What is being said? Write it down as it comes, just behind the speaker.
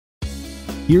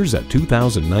Here's a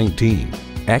 2019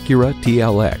 Acura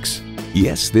TLX.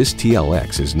 Yes, this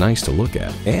TLX is nice to look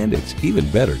at, and it's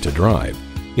even better to drive.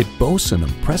 It boasts an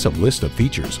impressive list of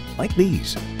features like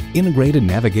these: integrated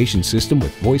navigation system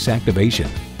with voice activation,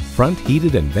 front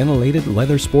heated and ventilated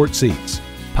leather sport seats,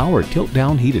 power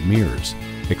tilt-down heated mirrors,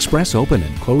 express open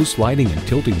and closed sliding and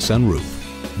tilting sunroof,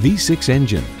 V6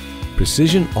 engine,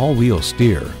 precision all-wheel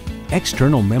steer,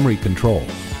 external memory control,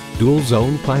 dual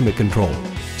zone climate control,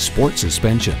 sport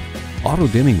suspension,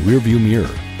 auto-dimming rear-view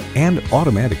mirror, and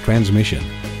automatic transmission.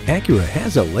 Acura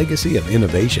has a legacy of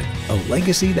innovation, a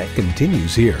legacy that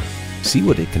continues here. See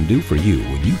what it can do for you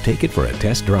when you take it for a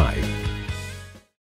test drive.